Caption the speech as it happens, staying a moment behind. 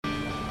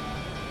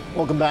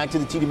Welcome back to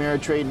the TD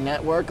Ameritrade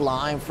Network,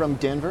 live from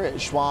Denver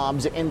at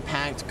Schwab's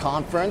Impact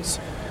Conference.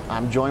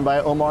 I'm joined by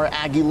Omar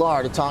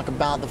Aguilar to talk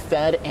about the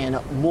Fed and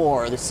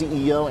more, the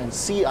CEO and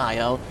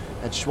CIO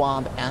at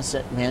Schwab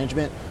Asset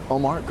Management.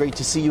 Omar, great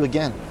to see you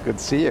again. Good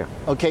to see you.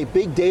 Okay,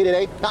 big day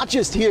today, not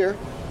just here.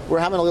 We're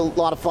having a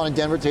lot of fun in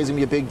Denver. Today's going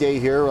to be a big day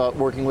here,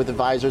 working with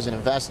advisors and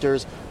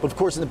investors. But of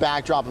course, in the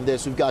backdrop of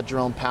this, we've got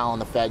Jerome Powell on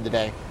the Fed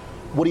today.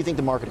 What do you think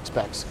the market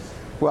expects?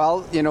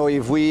 Well,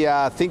 if we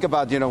think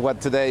about,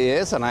 what today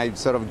is, and I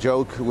sort of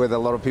joke with a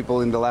lot of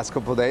people in the last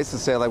couple of days to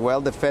say,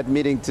 the Fed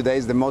meeting today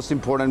is the most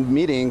important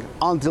meeting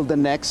until the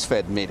next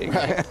Fed meeting,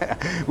 right.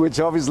 Which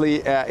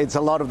obviously, it's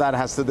a lot of that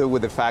has to do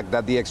with the fact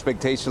that the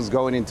expectations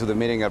going into the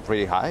meeting are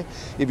pretty high.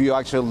 If you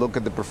actually look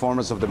at the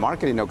performance of the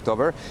market in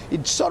October,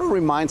 it sort of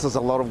reminds us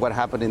a lot of what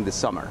happened in the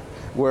summer,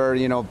 where,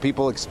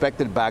 people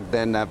expected back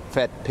then a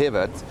Fed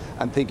pivot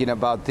and thinking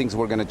about things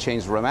were going to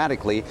change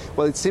dramatically.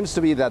 Well, it seems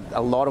to be that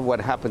a lot of what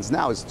happens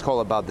now is all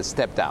about the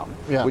step down,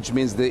 which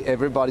means that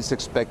everybody's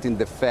expecting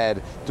the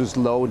Fed to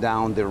slow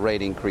down the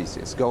rate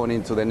increases. Going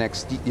into the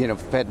next,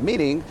 Fed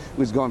meeting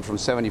was going from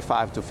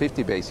 75 to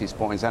 50 basis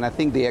points. And I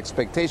think the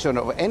expectation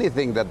of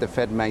anything that the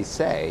Fed may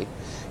say,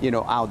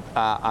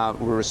 with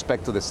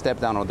respect to the step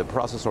down or the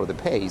process or the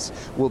pace,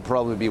 will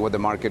probably be what the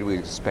market was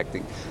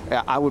expecting.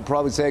 I would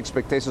probably say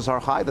expectations are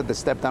high that the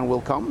step down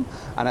will come,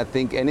 and I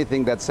think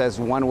anything that says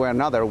one way or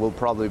another will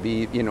probably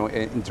be,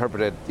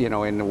 interpreted,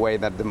 in a way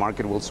that the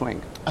market will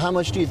swing. How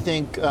much do you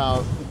think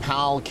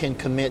Powell can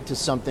commit to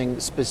something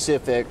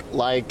specific,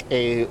 like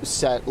a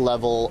set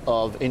level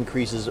of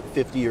increases at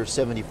 50 or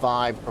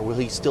 75, or will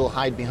he still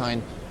hide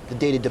behind the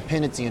data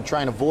dependency and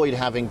try and avoid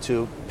having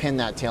to pin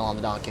that tail on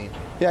the donkey?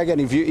 Yeah, again,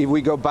 if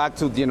we go back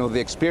to the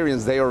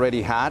experience they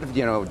already had,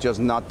 just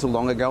not too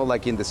long ago,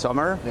 like in the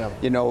summer,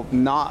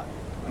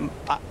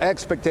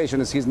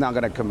 expectation is he's not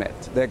going to commit.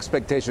 The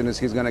expectation is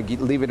he's going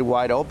to leave it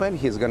wide open.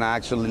 He's going to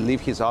actually leave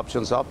his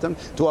options open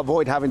to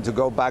avoid having to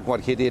go back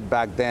what he did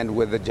back then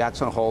with the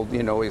Jackson Hole,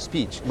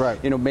 speech.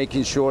 Right.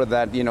 Making sure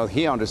that,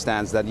 he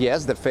understands that,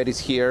 yes, the Fed is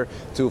here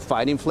to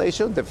fight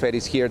inflation. The Fed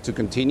is here to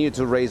continue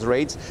to raise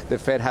rates. The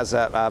Fed has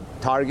a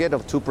target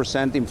of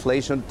 2%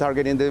 inflation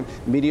target in the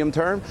medium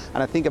term.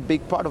 And I think a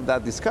big part of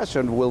that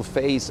discussion will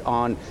face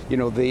on,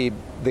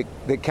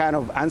 the kind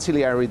of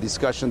ancillary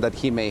discussion that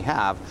he may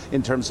have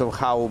in terms of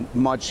how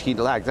much he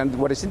lags. And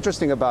what is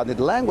interesting about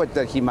the language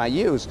that he might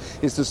use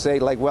is to say,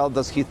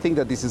 does he think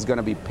that this is going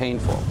to be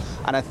painful?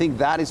 And I think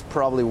that is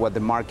probably what the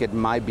market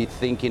might be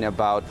thinking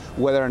about,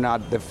 whether or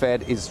not the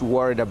Fed is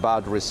worried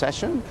about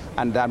recession,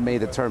 and that may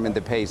determine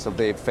the pace of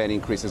the Fed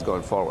increases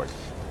going forward.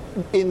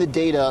 In the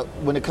data,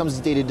 when it comes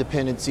to data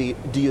dependency,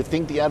 do you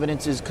think the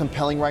evidence is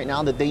compelling right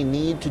now that they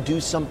need to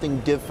do something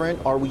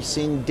different? Are we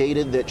seeing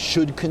data that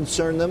should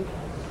concern them?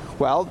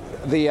 Well,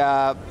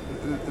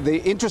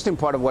 the interesting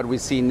part of what we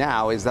see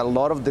now is that a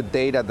lot of the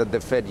data that the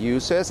Fed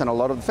uses and a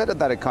lot of the Fed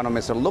that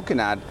economists are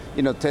looking at,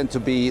 tend to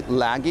be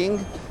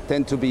lagging,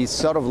 tend to be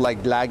sort of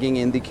like lagging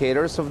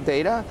indicators of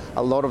data.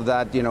 A lot of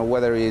that,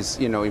 whether it's,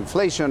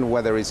 inflation,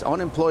 whether it's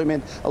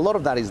unemployment, a lot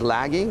of that is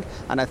lagging.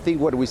 And I think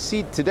what we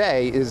see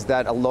today is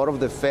that a lot of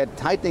the Fed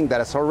tightening that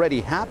has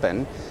already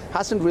happened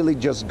hasn't really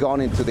just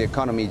gone into the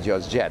economy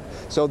just yet.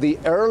 So the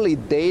early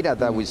data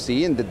that we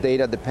see, and the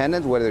data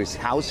dependent, whether it's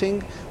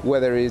housing,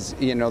 whether it's,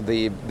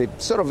 the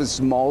sort of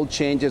small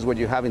changes what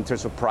you have in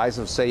terms of price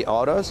of, say,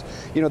 autos,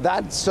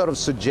 that sort of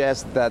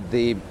suggests that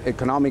the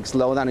economic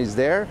slowdown is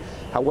there.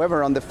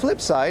 However, on the flip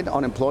side,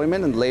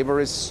 unemployment and labor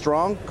is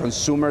strong.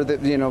 Consumer,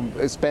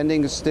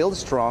 spending is still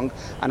strong.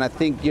 And I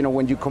think,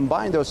 when you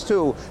combine those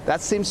two,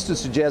 that seems to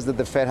suggest that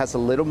the Fed has a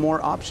little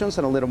more options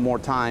and a little more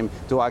time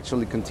to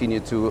actually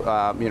continue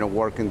to,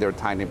 work in their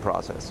tightening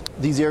process.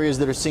 These areas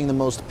that are seeing the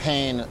most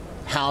pain,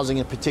 housing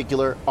in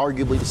particular,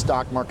 arguably the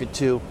stock market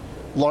too,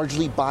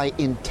 largely by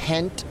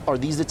intent? Are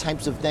these the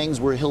types of things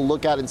where he'll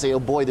look at it and say,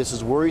 oh boy, this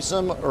is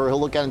worrisome? Or he'll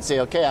look at it and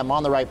say, okay, I'm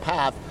on the right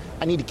path.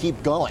 I need to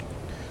keep going.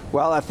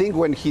 Well, I think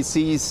when he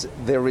sees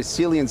the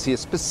resiliency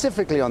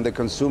specifically on the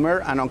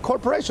consumer and on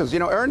corporations,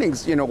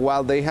 earnings,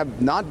 while they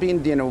have not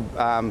been,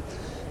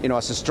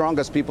 as strong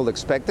as people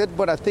expected,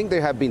 but I think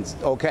they have been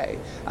okay.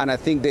 And I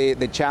think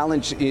the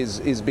challenge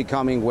is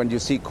becoming when you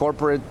see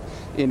corporate,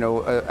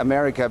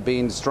 America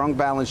being strong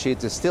balance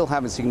sheets, still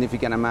having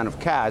significant amount of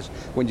cash.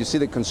 When you see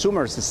the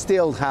consumers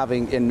still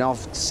having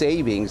enough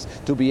savings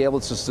to be able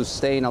to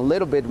sustain a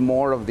little bit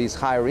more of these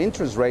higher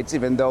interest rates,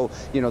 even though,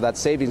 that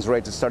savings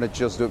rate has started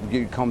just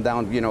to come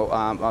down,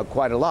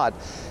 quite a lot,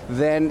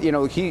 then, he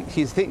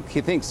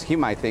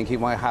might think he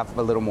might have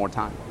a little more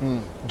time.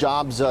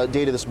 Jobs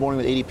data this morning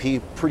with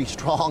ADP pretty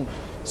strong.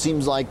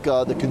 Seems like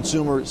the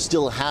consumer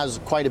still has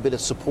quite a bit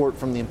of support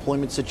from the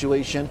employment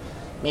situation.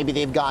 Maybe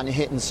they've gotten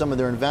hit in some of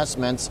their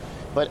investments,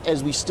 but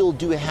as we still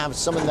do have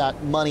some of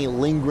that money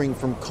lingering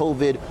from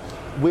COVID,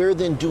 where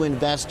then do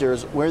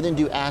investors, where then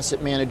do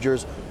asset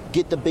managers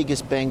get the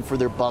biggest bang for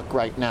their buck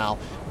right now?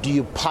 Do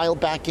you pile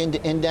back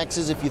into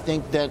indexes if you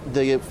think that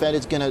the Fed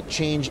is going to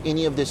change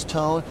any of this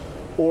tone?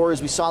 Or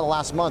as we saw the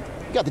last month,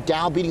 you got the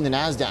Dow beating the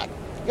NASDAQ.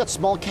 You got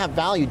small cap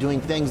value doing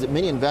things that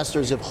many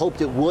investors have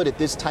hoped it would at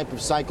this type of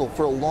cycle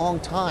for a long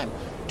time.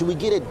 Do we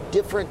get a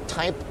different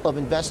type of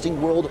investing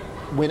world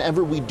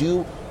whenever we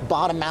do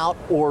bottom out,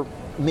 or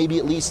maybe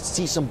at least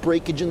see some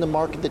breakage in the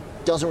market that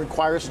doesn't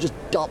require us to just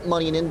dump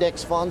money in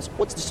index funds?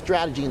 What's the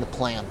strategy and the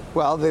plan?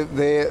 Well,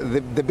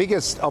 the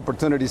biggest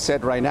opportunity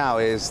set right now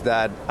is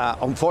that,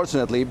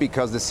 unfortunately,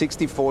 because the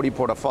 60-40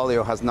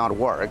 portfolio has not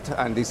worked,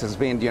 and this has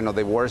been,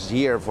 the worst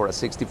year for a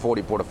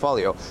 60-40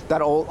 portfolio,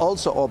 that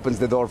also opens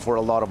the door for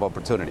a lot of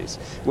opportunities.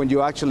 When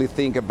you actually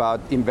think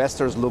about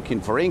investors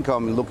looking for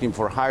income, looking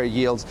for higher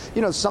yields,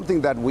 something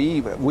that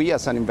we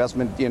as an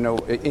investment,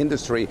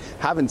 industry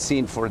haven't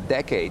seen for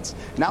decades.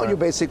 Now you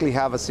basically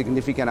have a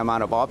significant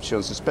amount of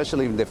options, especially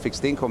in the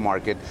fixed income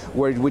market,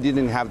 where we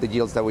didn't have the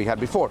yields that we had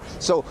before.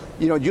 So,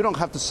 you don't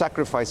have to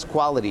sacrifice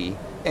quality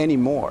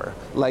anymore.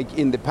 Like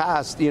in the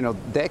past,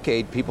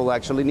 decade, people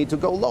actually need to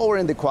go lower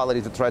in the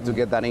quality to try to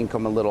get that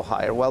income a little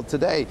higher. Well,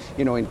 today,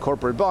 in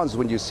corporate bonds,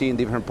 when you see in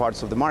different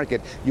parts of the market,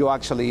 you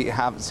actually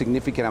have a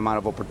significant amount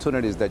of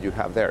opportunities that you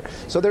have there.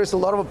 So there's a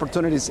lot of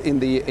opportunities in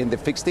the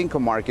fixed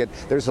income market.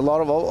 There's a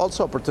lot of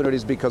also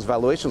opportunities because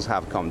valuations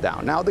have come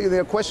down. Now,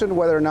 the question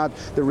whether or not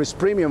the risk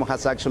premium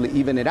has actually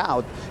evened it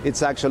out,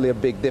 it's actually a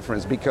big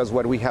difference, because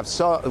what we have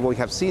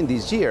seen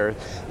this year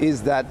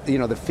is that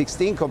the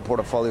fixed income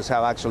portfolios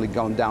have actually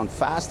gone down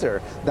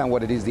faster than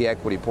what it is the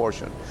equity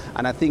portion.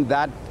 And I think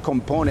that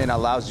component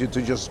allows you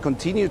to just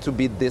continue to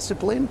be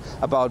disciplined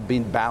about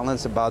being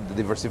balanced about the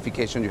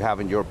diversification you have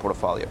in your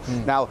portfolio.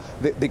 Now,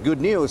 the good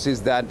news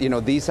is that,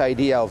 this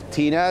idea of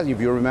TINA, if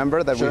you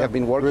remember, that we have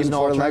been working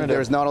for, like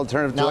there's no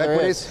alternative to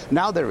equities.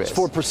 Now there is. It's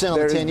 4% on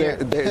the 10-year.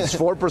 It's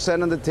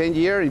 4% on the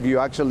 10-year. If you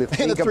actually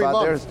think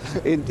about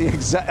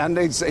it, and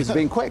it's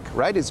been quick,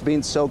 right? It's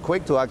been so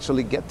quick to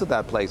actually get to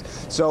that place.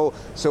 So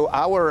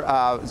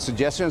our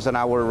suggestions and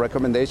our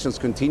recommendations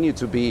continue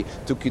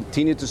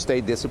to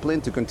stay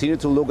disciplined, to continue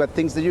to look at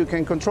things that you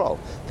can control.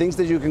 Things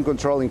that you can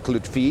control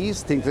include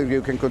fees. Things that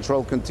you can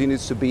control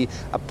continues to be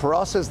a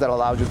process that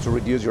allows you to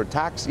reduce your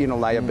tax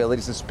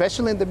liabilities,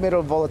 especially in the middle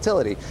of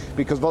volatility,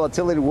 because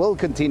volatility will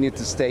continue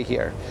to stay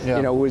here.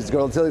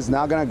 Volatility is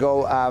not going to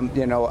go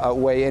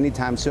away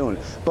anytime soon.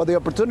 But the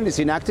opportunities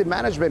in active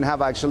management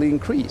have actually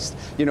increased.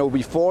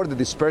 Before, the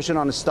dispersion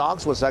on the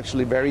stocks was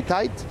actually very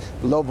tight,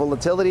 low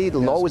volatility, the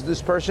lowest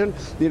dispersion.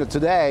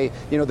 Today,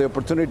 the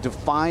opportunity to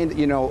find,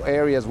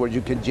 areas where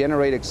you can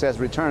generate excess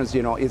returns,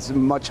 is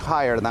much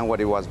higher than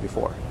what it was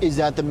before. Is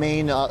that the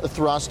main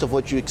thrust of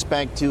what you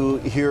expect to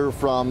hear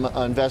from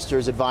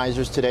investors,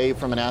 advisors today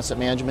from an asset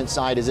management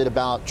side? Is it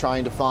about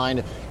trying to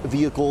find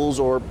vehicles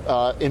or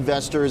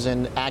investors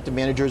and active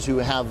managers who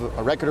have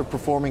a record of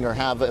performing or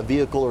have a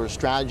vehicle or a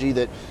strategy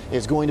that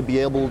is going to be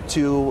able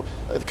to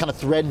kind of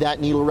thread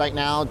that needle right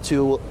now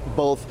to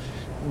both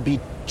be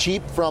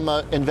cheap from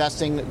an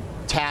investing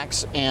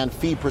tax and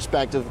fee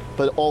perspective,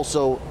 but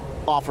also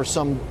offer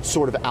some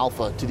sort of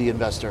alpha to the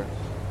investor?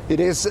 It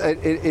is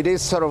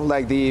sort of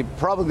like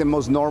probably the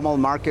most normal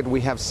market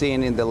we have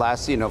seen in the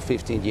last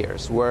 15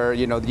 years, where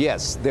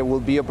yes, there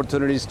will be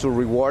opportunities to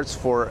rewards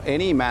for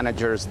any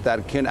managers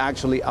that can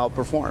actually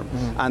outperform,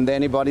 and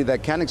anybody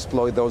that can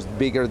exploit those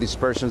bigger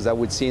dispersions that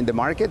we see in the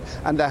market,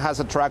 and that has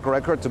a track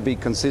record to be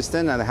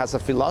consistent and has a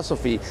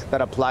philosophy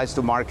that applies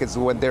to markets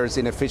when there's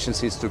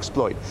inefficiencies to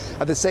exploit.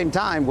 At the same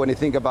time, when you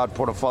think about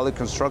portfolio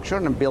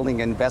construction and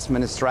building an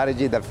investment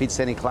strategy that fits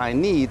any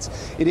client needs,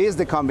 it is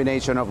the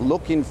combination of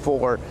looking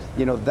for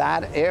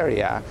that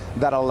area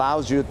that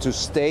allows you to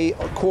stay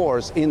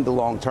course in the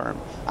long term.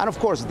 And of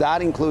course,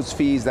 that includes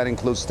fees, that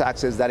includes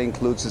taxes, that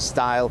includes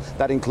style,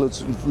 that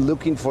includes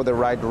looking for the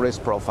right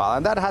risk profile.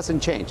 And that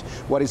hasn't changed.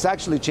 What has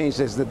actually changed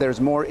is that there's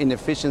more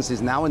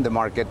inefficiencies now in the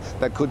market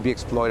that could be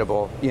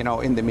exploitable,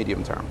 in the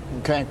medium term.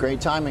 Okay,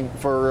 great timing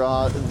for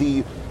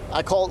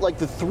I call it like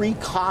the three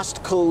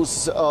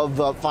Costcos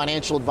of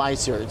financial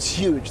advice here. It's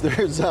huge.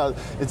 It's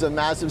a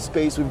massive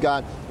space. We've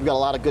got a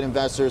lot of good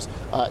investors,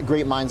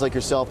 great minds like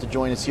yourself to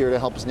join us here to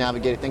help us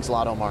navigate it. Thanks a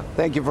lot, Omar.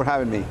 Thank you for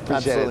having me.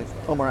 Appreciate Absolutely.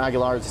 it. Omar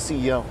Aguilar is the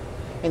CEO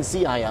and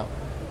CIO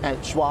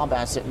at Schwab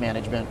Asset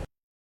Management.